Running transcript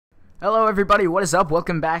Hello everybody, what is up?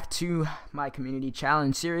 Welcome back to my community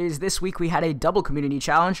challenge series. This week we had a double community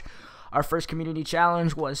challenge. Our first community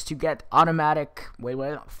challenge was to get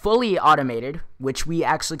fully automated, which we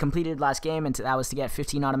actually completed last game, and that was to get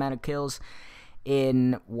 15 automatic kills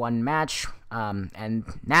in one match. And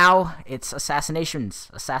now it's assassinations.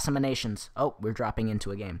 Oh, we're dropping into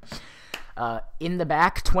a game. In the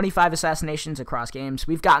back, 25 assassinations across games.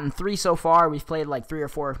 We've gotten 3 so far. We've played like 3 or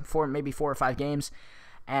 4, maybe 4 or 5 games.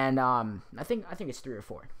 And I think it's 3 or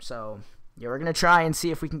 4. So yeah, we're gonna try and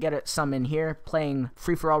see if we can get some in here. Playing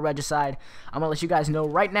free-for-all Regicide. I'm gonna let you guys know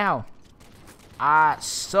right now, I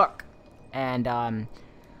suck. And I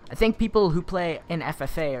think people who play in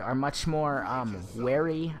FFA are much more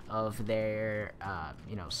wary of their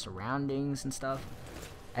surroundings and stuff.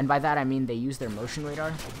 And by that I mean they use their motion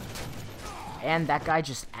radar. And that guy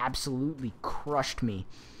just absolutely crushed me.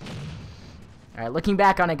 All right, looking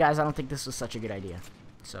back on it, guys, I don't think this was such a good idea.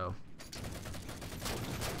 So,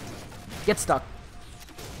 get stuck.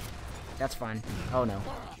 That's fine. Oh no.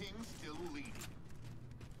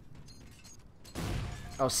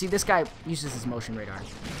 Oh, see, this guy uses his motion radar.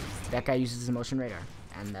 That guy uses his motion radar,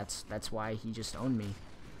 and that's why he just owned me.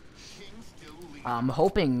 I'm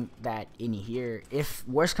hoping that in here, if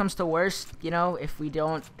worst comes to worst, if we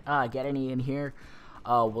don't get any in here,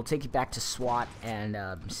 we'll take it back to SWAT and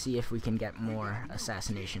see if we can get more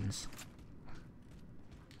assassinations.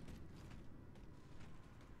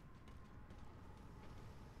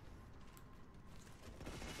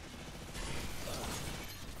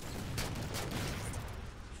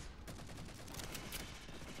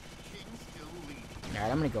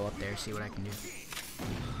 Alright, I'm gonna go up there, see what I can do.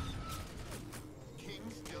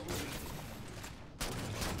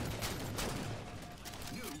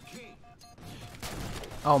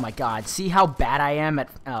 Oh my god, see how bad I am at...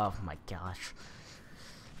 Oh my gosh.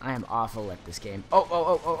 I am awful at this game.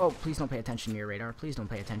 Oh, please don't pay attention to your radar. Please don't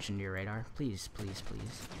pay attention to your radar. Please, please,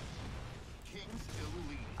 please.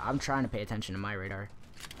 I'm trying to pay attention to my radar.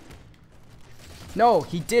 No,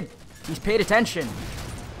 he did. He's paid attention.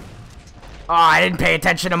 Oh, I didn't pay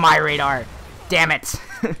attention to my radar. Damn it.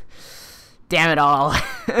 Damn it all.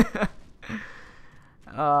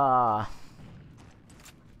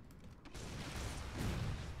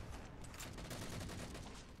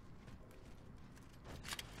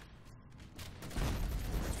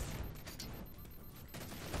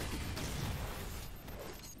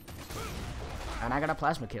 And I got a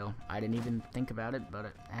plasma kill. I didn't even think about it, but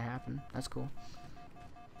it happened. That's cool.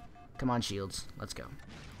 Come on, shields. Let's go.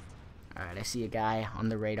 Alright, I see a guy on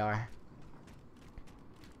the radar.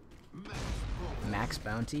 Max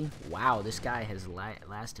bounty. Wow, this guy has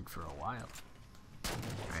lasted for a while.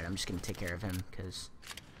 Alright, I'm just gonna take care of him, because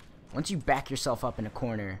once you back yourself up in a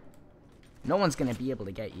corner, no one's gonna be able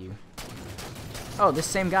to get you. Oh, this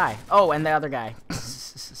same guy. Oh, and the other guy.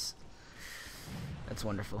 That's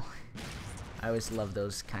wonderful. I always love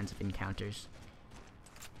those kinds of encounters.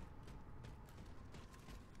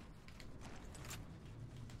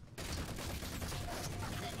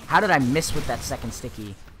 How did I miss with that second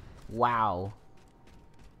sticky? Wow.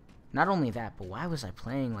 Not only that, but why was I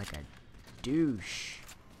playing like a douche?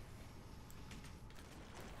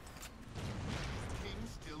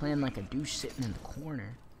 Playing like a douche sitting in the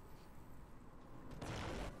corner.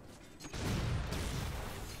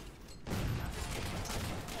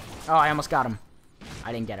 Oh, I almost got him.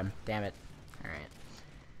 I didn't get him. Damn it. Alright.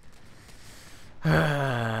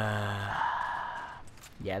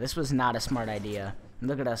 Yeah, this was not a smart idea.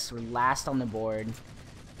 Look at us. We're last on the board.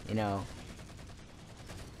 Gotten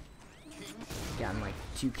like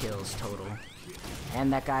 2 kills total.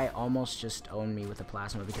 And that guy almost just owned me with a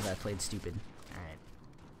plasma because I played stupid. Alright.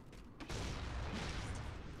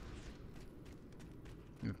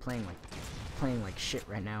 I'm playing like shit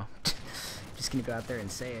right now. Just gonna go out there and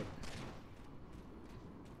say it.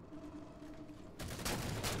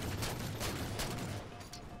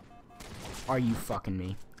 Are you fucking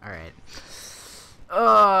me? Alright.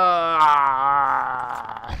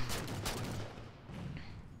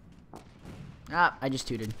 I just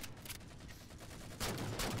tooted.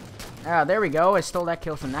 Ah, there we go. I stole that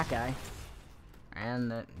kill from that guy. And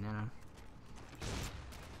that, no.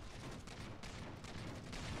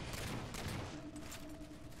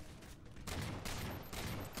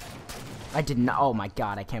 I did not. Oh my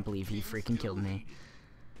god, I can't believe he freaking killed me.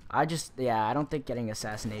 I don't think getting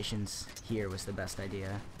assassinations here was the best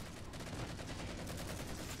idea.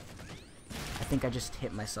 I think I just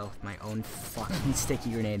hit myself with my own fucking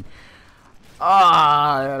sticky grenade.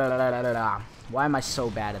 Why am I so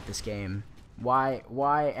bad at this game? Why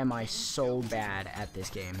am I so bad at this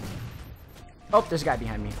game? Oh, there's a guy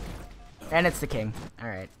behind me. And it's the king.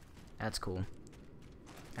 Alright. That's cool.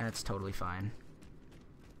 That's totally fine.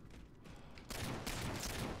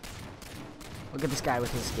 Look at this guy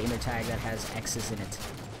with his gamer tag that has X's in it.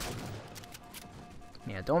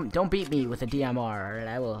 Yeah, don't beat me with a DMR, alright?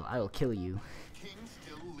 I will kill you.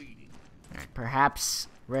 Alright, perhaps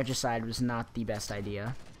Regicide was not the best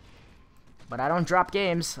idea. But I don't drop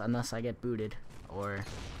games unless I get booted or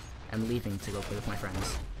am leaving to go play with my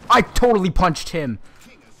friends. I totally punched him!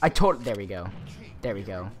 There we go. There we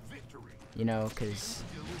go. You know, because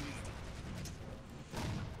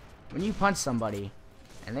when you punch somebody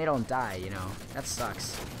and they don't die, you know, that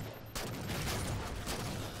sucks.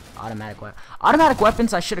 Automatic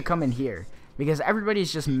weapons, I should have come in here because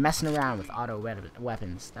everybody's just messing around with auto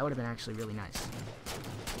weapons. That would have been actually really nice.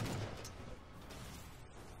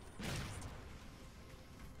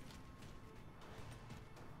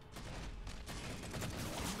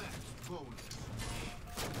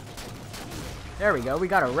 There we go. We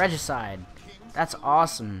got a Regicide. That's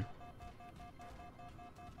awesome.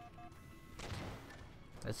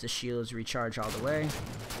 That's the shields recharge all the way.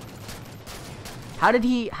 How did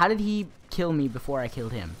he kill me before I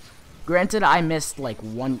killed him? Granted, I missed like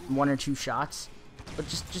one or two shots, but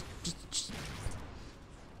just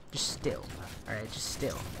still. All right, just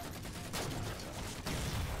still.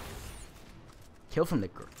 Kill from the.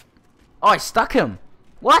 Oh, I stuck him.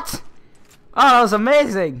 What? Oh, that was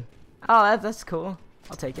amazing. Oh, that's cool.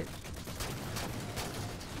 I'll take it.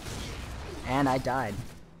 And I died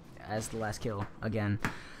as the last kill again.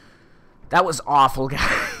 That was awful,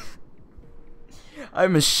 guys.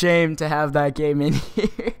 I'm ashamed to have that game in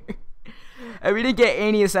here. And we didn't get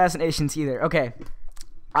any assassinations either. Okay.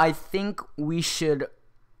 I think we should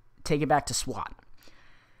take it back to SWAT.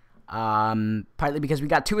 Partly because we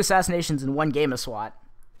got 2 assassinations in 1 game of SWAT,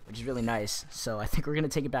 which is really nice. So I think we're going to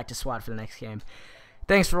take it back to SWAT for the next game.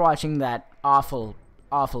 Thanks for watching that awful,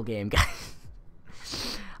 awful game,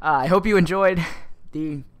 guys. I hope you enjoyed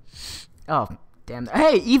the... Oh, damn.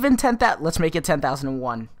 Hey, even 10,000... Let's make it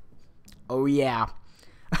 10,001. Oh, yeah.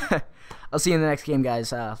 I'll see you in the next game,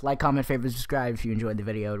 guys. Like, comment, favorite, subscribe if you enjoyed the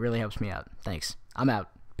video. It really helps me out. Thanks. I'm out.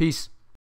 Peace.